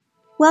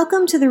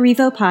Welcome to the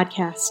Revo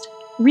Podcast.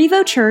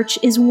 Revo Church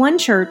is one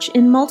church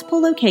in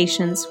multiple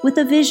locations with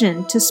a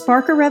vision to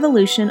spark a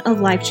revolution of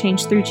life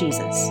change through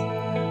Jesus.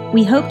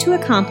 We hope to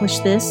accomplish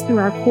this through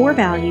our core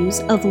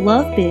values of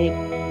love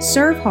big,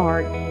 serve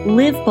hard,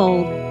 live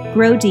bold,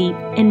 grow deep,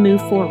 and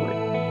move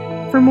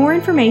forward. For more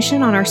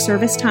information on our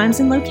service times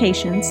and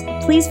locations,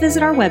 please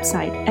visit our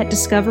website at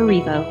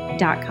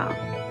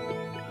discoverrevo.com.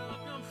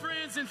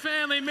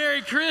 Family,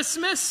 Merry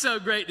Christmas. So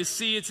great to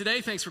see you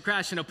today. Thanks for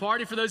crashing a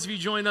party. For those of you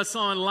joining us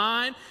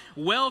online,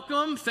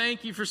 welcome.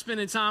 Thank you for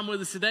spending time with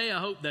us today. I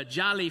hope the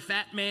Jolly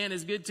Fat Man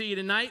is good to you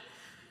tonight.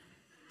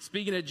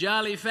 Speaking of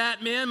Jolly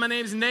Fat Men, my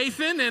name is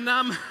Nathan, and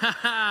I'm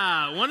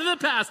one of the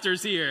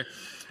pastors here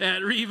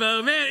at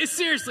Revo. Man,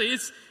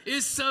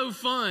 it's so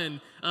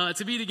fun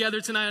to be together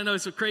tonight. I know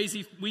it's a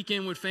crazy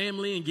weekend with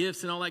family and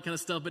gifts and all that kind of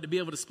stuff, but to be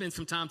able to spend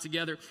some time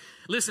together.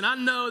 Listen, I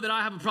know that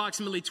I have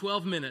approximately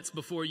 12 minutes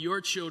before your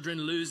children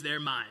lose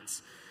their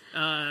minds,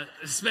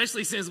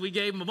 especially since we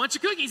gave them a bunch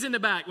of cookies in the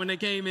back when they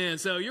came in.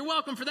 So you're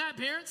welcome for that,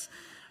 parents.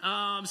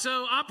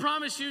 So I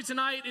promise you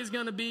tonight is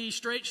going to be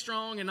straight,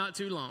 strong, and not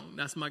too long.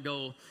 That's my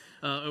goal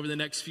over the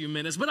next few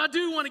minutes. But I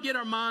do want to get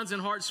our minds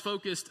and hearts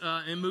focused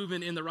and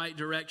moving in the right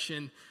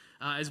direction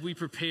as we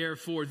prepare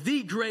for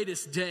the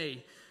greatest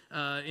day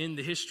in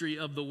the history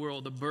of the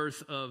world, the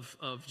birth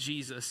of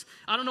Jesus.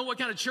 I don't know what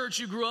kind of church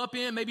you grew up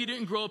in. Maybe you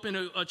didn't grow up in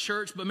a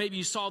church, but maybe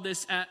you saw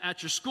this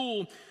at your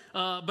school.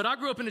 But I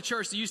grew up in a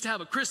church that used to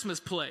have a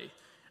Christmas play.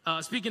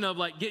 Speaking of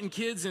like getting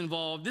kids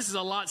involved, this is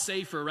a lot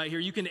safer right here.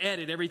 You can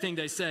edit everything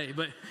they say.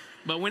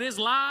 But when it's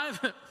live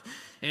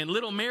and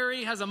little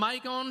Mary has a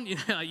mic on,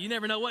 you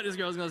never know what this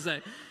girl's going to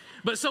say.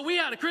 But so we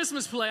had a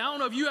Christmas play. I don't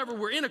know if you ever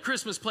were in a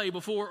Christmas play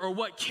before or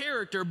what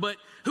character, but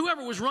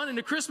whoever was running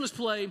the Christmas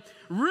play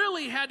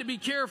really had to be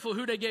careful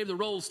who they gave the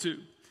roles to,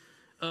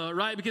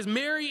 right? Because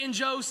Mary and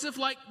Joseph,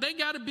 like, they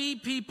got to be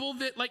people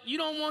that, like, you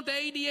don't want the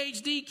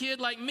ADHD kid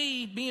like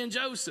me being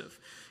Joseph,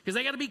 because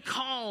they got to be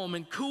calm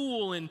and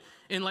cool and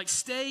like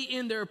stay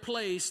in their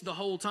place the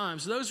whole time.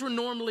 So those were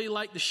normally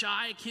like the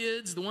shy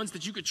kids, the ones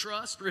that you could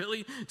trust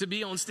really to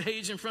be on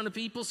stage in front of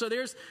people. So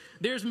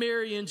there's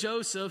Mary and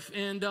Joseph.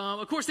 And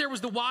of course there was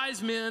the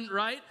wise men,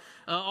 right?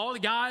 All the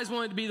guys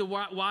wanted to be the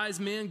wise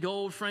men,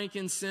 gold,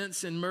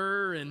 frankincense, and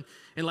myrrh, and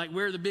like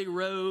wear the big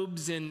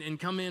robes and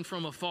come in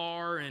from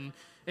afar. And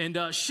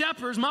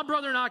shepherds, my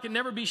brother and I could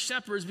never be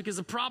shepherds because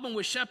the problem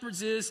with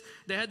shepherds is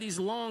they had these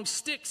long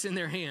sticks in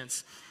their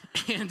hands.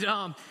 And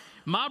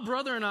my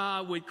brother and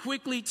I would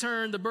quickly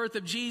turn the birth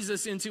of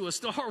Jesus into a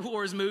Star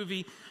Wars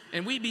movie,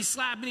 and we'd be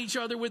slapping each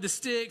other with the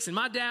sticks. And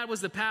my dad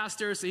was the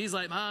pastor, so he's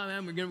like, "Oh,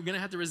 man, we're going to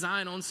have to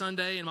resign on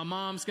Sunday, and my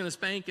mom's going to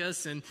spank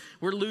us, and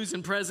we're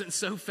losing presents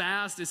so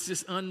fast. It's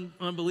just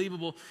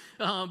unbelievable."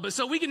 But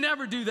so we could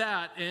never do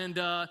that. And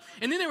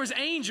then there was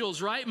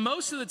angels, right?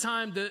 Most of the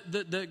time,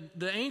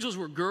 the angels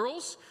were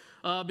girls,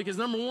 because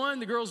number one,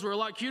 the girls were a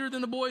lot cuter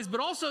than the boys,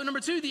 but also number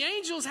two, the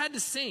angels had to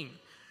sing.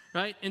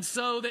 Right? And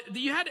so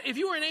if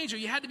you were an angel,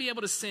 you had to be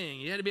able to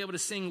sing. You had to be able to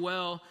sing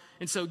well.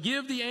 And so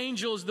give the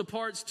angels the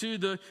parts to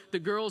the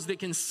girls that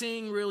can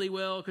sing really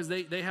well, because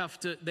they have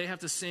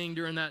to sing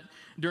during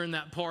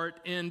that part.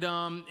 And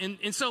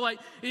so like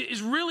it's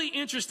really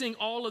interesting,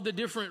 all of the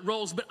different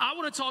roles. But I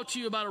want to talk to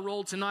you about a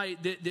role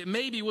tonight that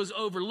maybe was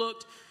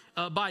overlooked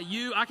by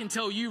you. I can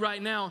tell you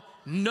right now,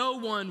 no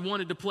one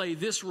wanted to play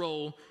this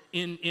role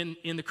in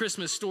the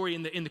Christmas story,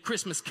 in the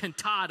Christmas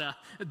cantata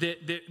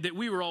that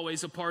we were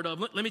always a part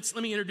of. Let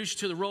me introduce you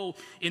to the role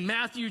in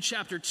Matthew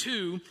chapter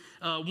 2,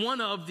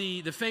 one of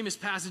the famous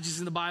passages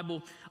in the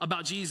Bible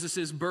about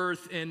Jesus'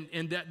 birth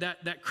and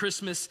that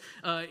Christmas.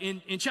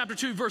 In chapter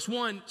 2, verse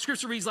 1,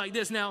 Scripture reads like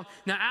this: Now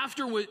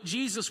after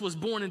Jesus was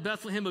born in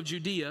Bethlehem of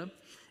Judea,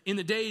 in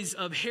the days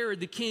of Herod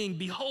the king,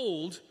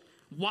 behold,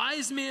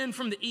 wise men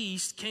from the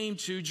east came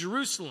to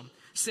Jerusalem,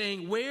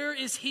 saying, "Where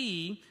is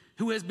he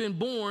who has been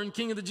born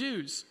King of the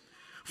Jews?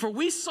 For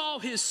we saw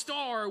his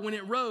star when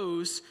it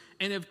rose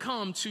and have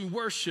come to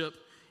worship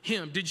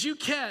him." Did you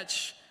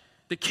catch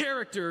the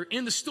character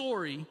in the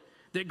story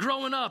that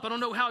growing up, I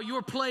don't know how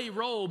your play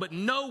role, but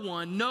no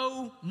one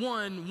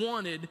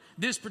wanted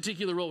this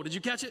particular role? Did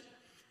you catch it?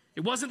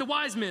 It wasn't the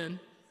wise men,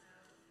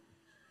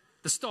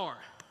 the star.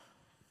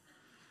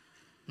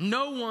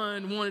 No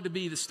one wanted to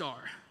be the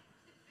star.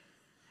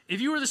 If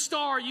you were the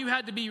star, you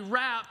had to be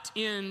wrapped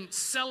in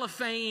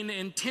cellophane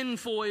and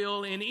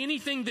tinfoil and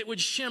anything that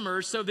would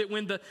shimmer, so that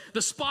when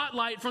the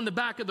spotlight from the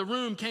back of the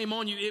room came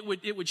on you,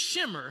 it would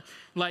shimmer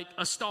like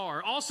a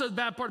star. Also, the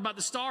bad part about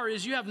the star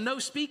is you have no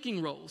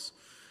speaking roles.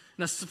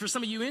 Now, for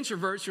some of you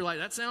introverts, you're like,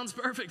 that sounds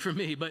perfect for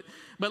me. But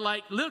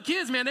like little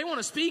kids, man, they want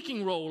a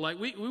speaking role. Like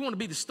we want to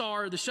be the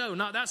star of the show,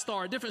 not that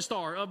star, a different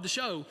star of the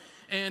show.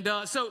 And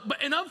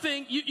but another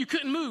thing, you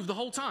couldn't move the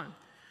whole time.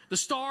 The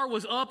star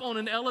was up on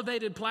an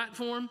elevated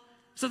platform.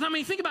 So, I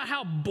mean, think about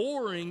how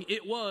boring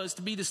it was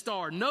to be the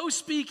star. No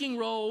speaking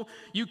role.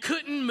 You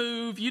couldn't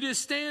move. You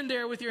just stand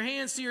there with your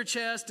hands to your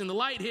chest, and the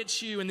light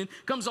hits you and then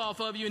comes off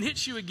of you and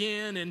hits you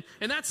again. And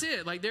that's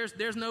it. Like,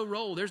 there's no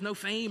role. There's no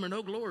fame or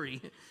no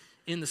glory.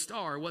 in the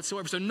star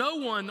whatsoever. So no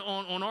one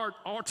on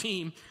our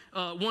team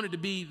wanted to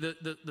be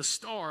the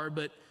star,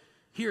 but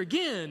here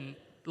again,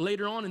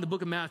 later on in the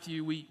book of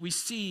Matthew, we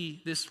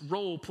see this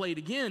role played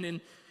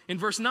again. In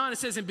verse 9, it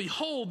says, "And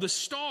behold, the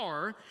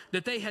star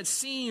that they had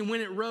seen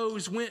when it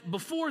rose went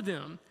before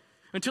them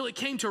until it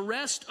came to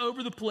rest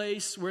over the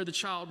place where the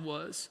child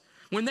was.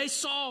 When they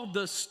saw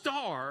the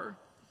star,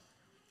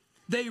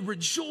 they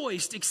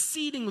rejoiced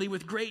exceedingly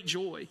with great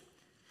joy.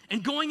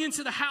 And going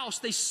into the house,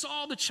 they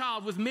saw the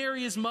child with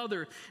Mary his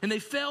mother, and they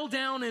fell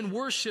down and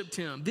worshiped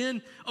him.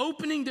 Then,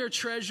 opening their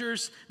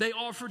treasures, they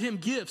offered him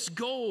gifts,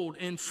 gold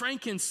and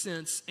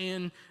frankincense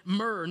and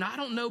myrrh." Now, I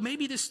don't know,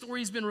 maybe this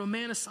story has been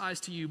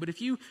romanticized to you, but if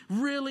you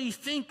really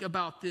think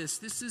about this,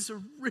 this is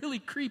a really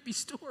creepy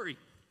story.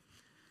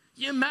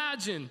 You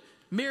imagine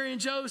Mary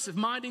and Joseph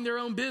minding their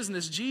own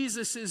business.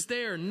 Jesus is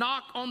there,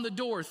 knock on the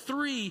door,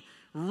 3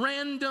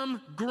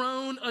 random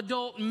grown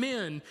adult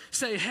men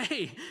say,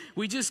 "Hey,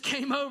 we just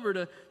came over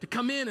to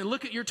come in and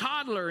look at your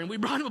toddler, and we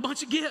brought him a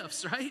bunch of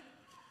gifts," right?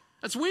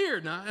 That's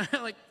weird.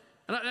 That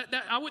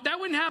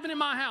wouldn't happen in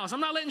my house. I'm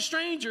not letting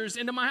strangers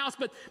into my house.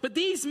 But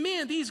these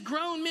men, these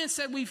grown men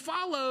said, "We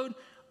followed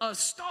a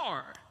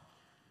star,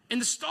 and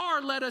the star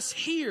led us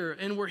here,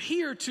 and we're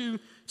here to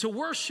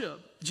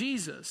worship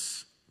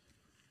Jesus."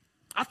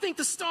 I think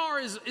the star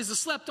is a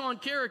slept-on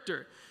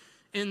character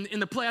in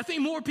the play. I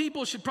think more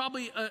people should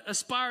probably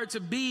aspire to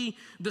be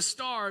the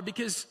star,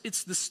 because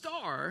it's the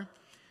star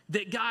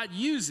that God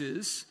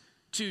uses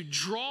to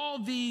draw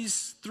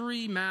these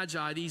 3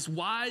 magi, these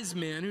wise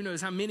men, who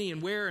knows how many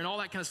and where and all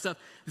that kind of stuff.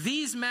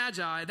 These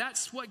magi,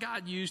 that's what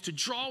God used to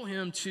draw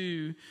him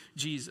to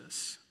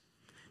Jesus.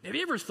 Now, have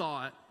you ever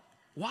thought,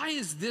 why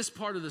is this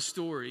part of the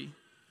story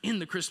in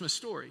the Christmas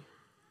story?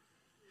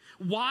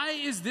 Why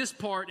is this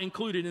part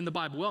included in the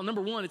Bible? Well, number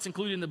one, it's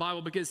included in the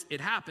Bible because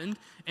it happened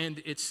and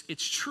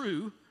it's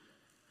true.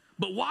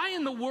 But why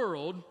in the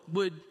world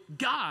would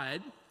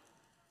God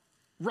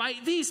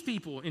write these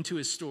people into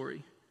his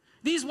story?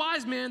 These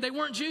wise men, they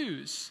weren't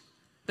Jews.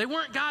 They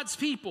weren't God's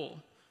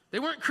people. They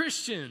weren't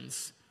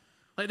Christians.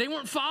 Like, they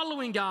weren't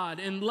following God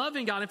and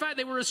loving God. In fact,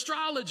 they were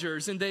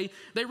astrologers, and they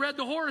read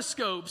the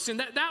horoscopes, and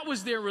that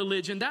was their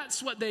religion.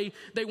 That's what they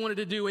wanted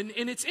to do. And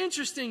it's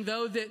interesting,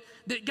 though,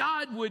 that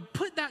God would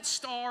put that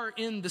star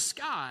in the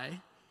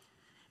sky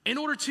in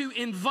order to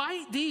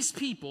invite these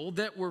people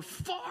that were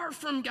far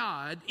from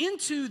God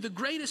into the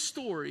greatest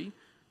story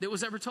that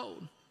was ever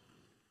told.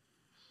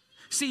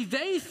 See,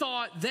 they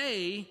thought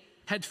they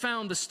had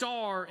found the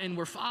star and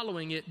were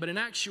following it, but in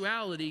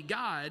actuality,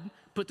 God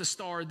put the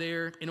star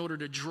there in order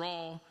to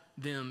draw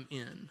them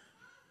in.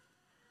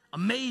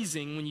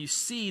 Amazing when you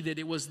see that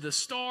it was the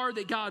star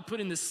that God put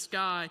in the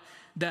sky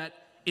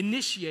that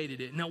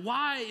initiated it. Now,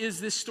 why is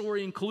this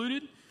story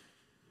included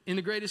in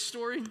the greatest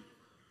story?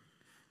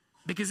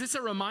 Because it's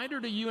a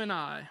reminder to you and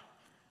I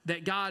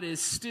that God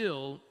is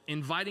still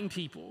inviting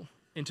people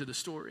into the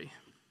story.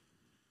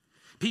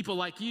 People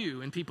like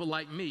you and people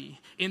like me,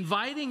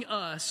 inviting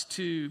us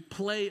to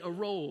play a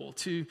role,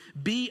 to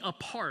be a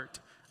part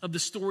of the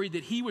story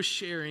that he was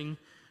sharing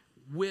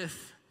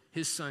with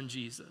his son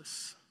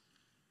Jesus.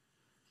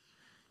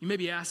 You may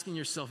be asking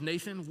yourself,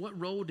 "Nathan, what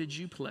role did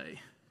you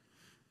play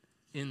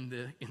in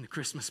the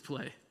Christmas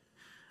play?"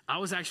 I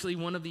was actually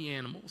one of the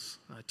animals,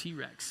 a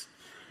T-Rex.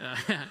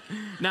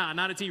 Nah,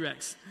 not a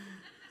T-Rex.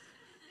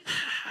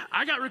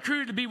 I got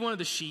recruited to be one of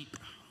the sheep.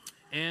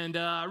 And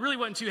I really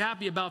wasn't too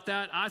happy about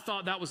that. I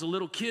thought that was a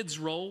little kid's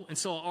role. And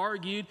so I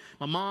argued.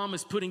 My mom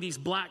is putting these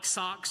black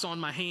socks on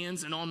my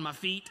hands and on my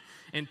feet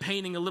and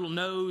painting a little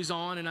nose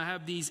on. And I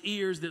have these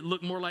ears that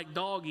look more like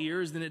dog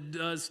ears than it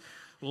does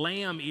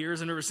lamb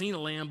ears. I've never seen a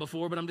lamb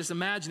before, but I'm just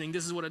imagining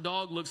this is what a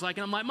dog looks like.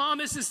 And I'm like, "Mom,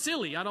 this is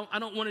silly. I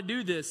don't want to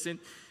do this.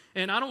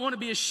 And I don't want to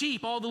be a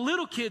sheep. All the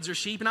little kids are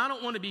sheep, and I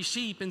don't want to be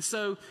sheep." And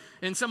so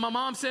my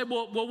mom said,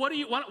 "Well, why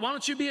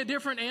don't you be a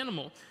different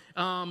animal?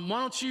 Why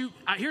don't you,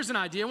 here's an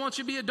idea, why don't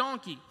you be a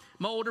donkey?"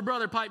 My older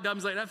brother piped up and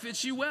was like, "That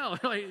fits you well."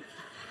 Like,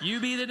 you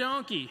be the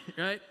donkey,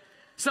 right?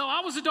 So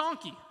I was a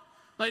donkey.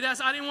 Like,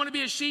 I didn't want to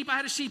be a sheep. I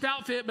had a sheep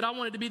outfit, but I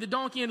wanted to be the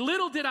donkey. And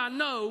little did I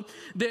know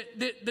that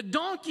the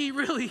donkey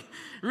really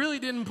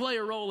didn't play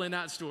a role in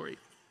that story.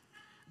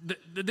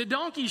 The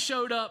donkey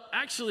showed up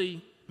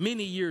actually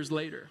many years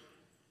later.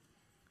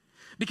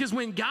 Because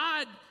when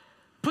God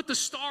put the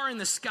star in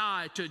the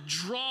sky to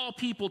draw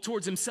people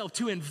towards himself,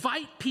 to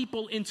invite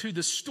people into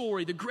the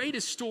story, the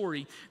greatest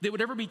story that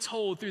would ever be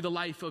told through the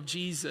life of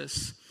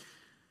Jesus.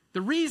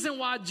 The reason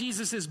why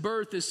Jesus'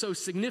 birth is so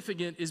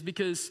significant is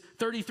because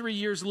 33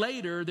 years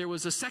later, there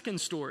was a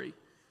second story,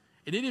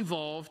 and it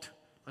involved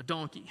a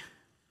donkey.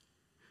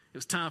 It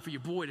was time for your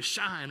boy to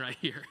shine right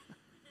here.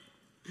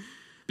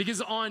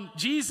 Because on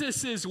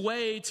Jesus'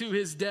 way to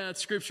his death,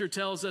 Scripture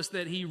tells us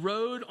that he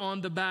rode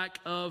on the back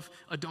of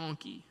a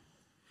donkey.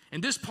 In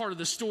this part of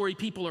the story,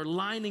 people are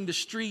lining the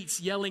streets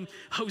yelling,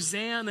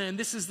 "Hosanna," and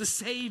 "This is the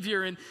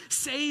Savior," and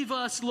 "Save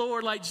us,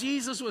 Lord," like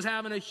Jesus was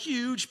having a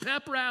huge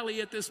pep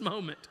rally at this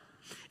moment.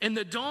 And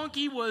the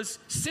donkey was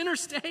center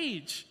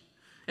stage.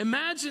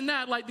 Imagine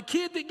that, like the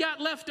kid that got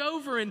left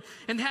over and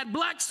had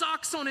black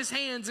socks on his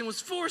hands and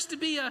was forced to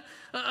be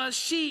a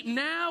sheep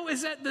now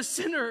is at the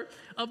center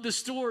of the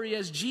story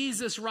as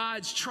Jesus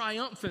rides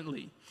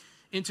triumphantly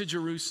into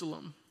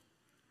Jerusalem.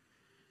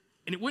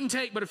 And it wouldn't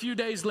take but a few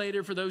days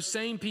later for those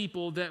same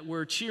people that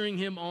were cheering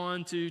him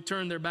on to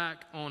turn their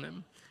back on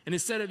him. And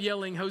instead of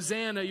yelling,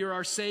 "Hosanna, you're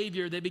our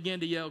Savior," they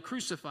began to yell,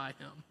 "Crucify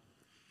him."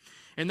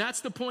 And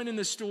that's the point in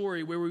the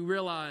story where we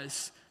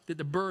realize that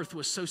the birth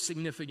was so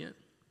significant.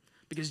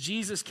 Because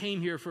Jesus came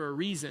here for a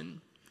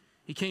reason.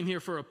 He came here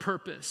for a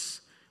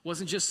purpose. It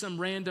wasn't just some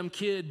random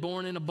kid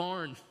born in a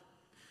barn.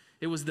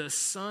 It was the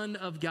Son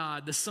of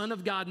God. The Son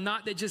of God,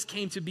 not that just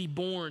came to be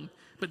born,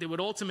 but that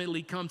would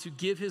ultimately come to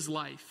give his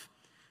life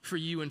for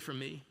you and for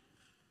me.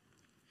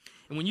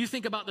 And when you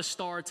think about the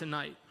star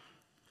tonight,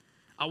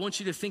 I want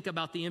you to think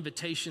about the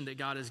invitation that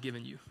God has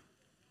given you.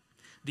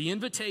 The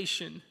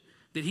invitation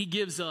that he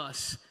gives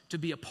us to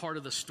be a part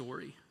of the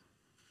story.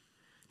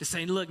 To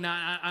say, look,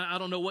 now I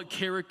don't know what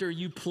character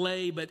you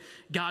play, but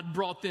God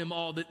brought them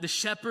all. The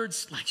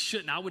shepherds,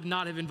 I would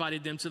not have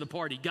invited them to the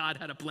party. God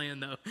had a plan,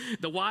 though.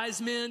 The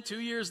wise men, 2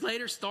 years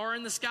later, star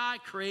in the sky,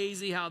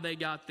 crazy how they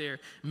got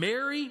there.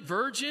 Mary,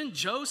 virgin,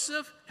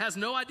 Joseph, has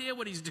no idea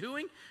what he's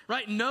doing,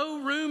 right?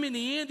 No room in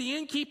the inn. The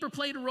innkeeper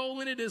played a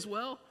role in it as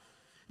well.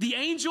 The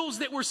angels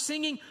that were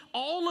singing,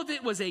 all of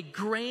it was a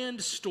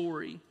grand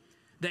story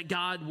that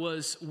God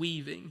was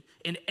weaving.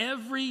 And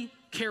every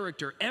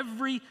character,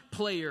 every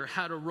player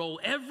had a role,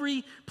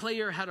 every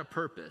player had a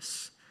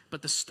purpose.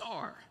 But the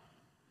star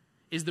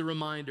is the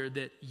reminder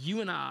that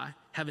you and I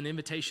have an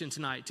invitation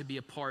tonight to be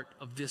a part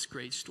of this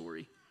great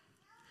story.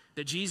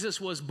 That Jesus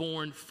was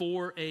born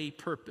for a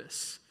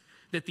purpose.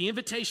 That the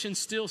invitation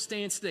still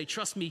stands today.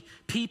 Trust me,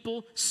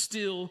 people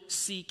still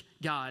seek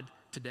God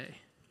today.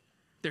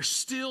 They're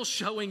still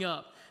showing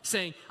up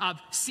saying,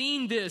 I've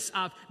seen this,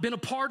 I've been a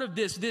part of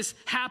this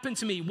happened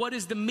to me. What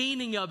is the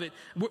meaning of it?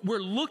 We're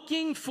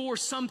looking for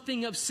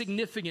something of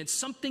significance,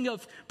 something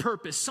of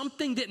purpose,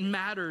 something that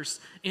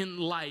matters in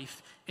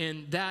life.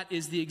 And that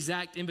is the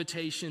exact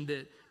invitation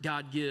that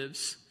God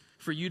gives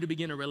for you to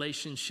begin a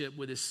relationship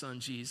with his son,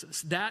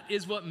 Jesus. That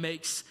is what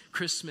makes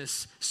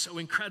Christmas so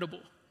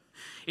incredible.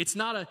 It's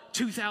not a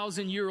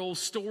 2,000-year-old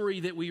story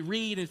that we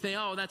read and think,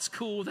 oh, that's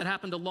cool, that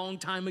happened a long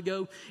time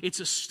ago. It's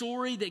a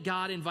story that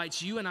God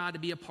invites you and I to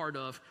be a part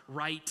of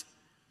right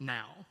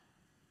now.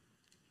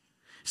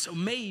 So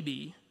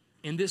maybe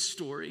in this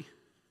story,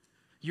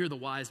 you're the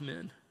wise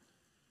men.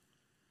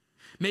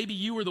 Maybe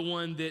you were the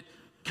one that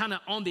kind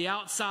of on the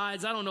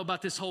outsides, I don't know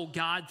about this whole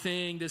God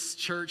thing, this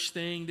church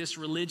thing, this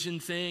religion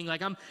thing.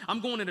 Like I'm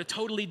going in a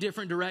totally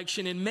different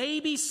direction. And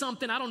maybe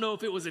something, I don't know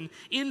if it was an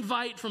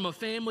invite from a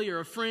family or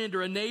a friend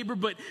or a neighbor,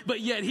 but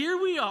yet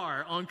here we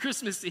are on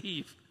Christmas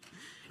Eve.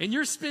 And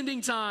you're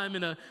spending time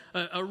in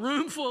a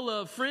room full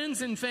of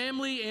friends and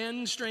family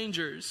and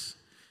strangers,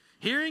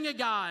 hearing a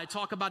guy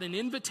talk about an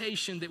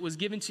invitation that was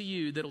given to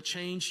you that'll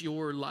change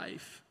your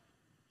life.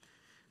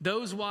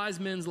 Those wise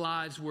men's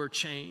lives were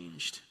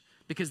changed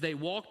because they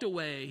walked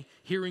away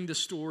hearing the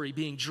story,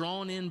 being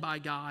drawn in by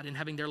God and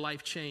having their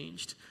life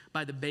changed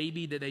by the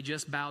baby that they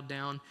just bowed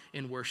down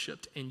and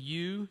worshiped. And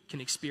you can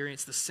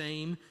experience the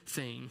same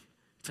thing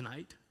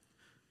tonight.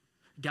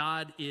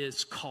 God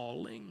is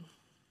calling.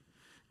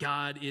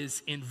 God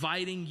is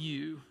inviting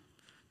you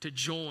to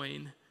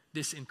join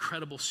this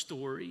incredible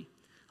story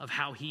of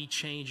how he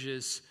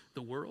changes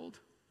the world.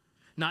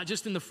 Not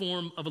just in the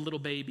form of a little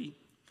baby,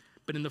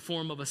 but in the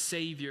form of a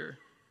Savior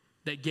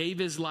that gave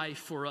his life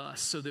for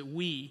us so that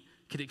we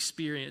could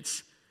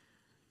experience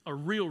a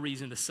real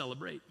reason to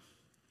celebrate.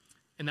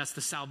 And that's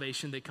the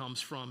salvation that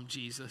comes from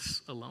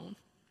Jesus alone.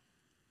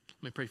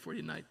 Let me pray for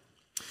you tonight.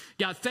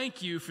 God,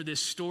 thank you for this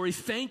story.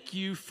 Thank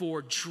you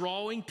for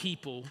drawing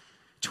people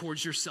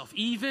towards yourself,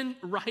 even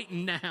right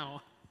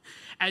now,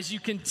 as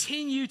you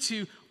continue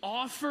to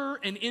offer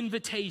an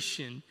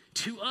invitation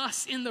to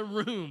us in the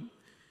room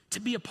to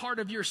be a part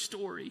of your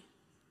story.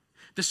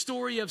 The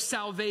story of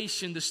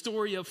salvation, the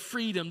story of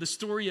freedom, the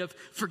story of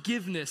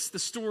forgiveness, the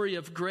story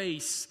of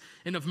grace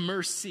and of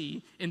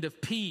mercy and of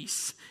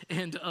peace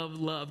and of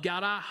love.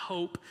 God, I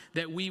hope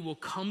that we will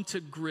come to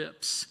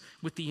grips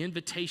with the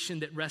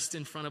invitation that rests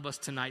in front of us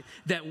tonight,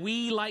 that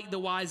we, like the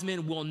wise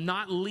men, will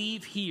not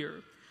leave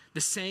here the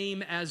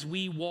same as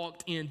we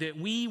walked in, that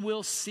we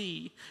will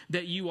see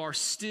that you are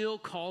still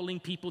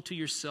calling people to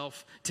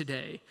yourself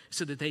today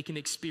so that they can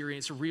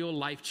experience real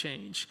life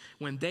change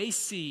when they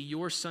see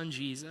your son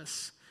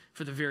Jesus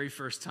for the very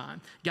first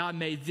time. God,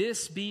 may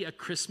this be a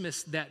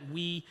Christmas that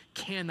we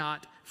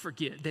cannot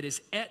forget, that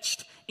is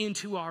etched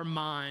into our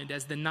mind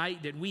as the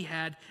night that we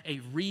had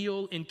a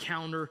real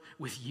encounter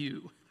with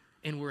you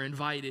and were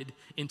invited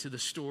into the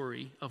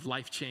story of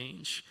life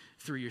change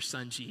through your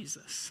son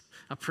Jesus.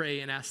 I pray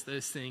and ask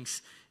those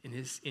things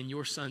in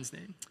your son's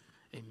name.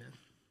 Amen.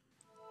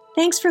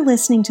 Thanks for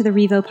listening to the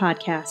Revo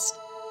podcast.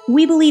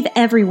 We believe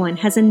everyone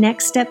has a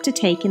next step to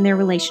take in their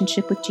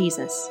relationship with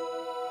Jesus.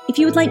 If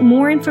you would like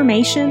more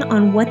information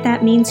on what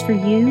that means for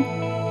you,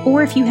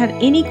 or if you have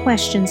any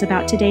questions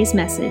about today's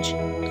message,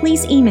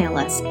 please email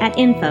us at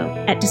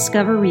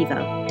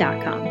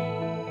info@discoverrevo.com.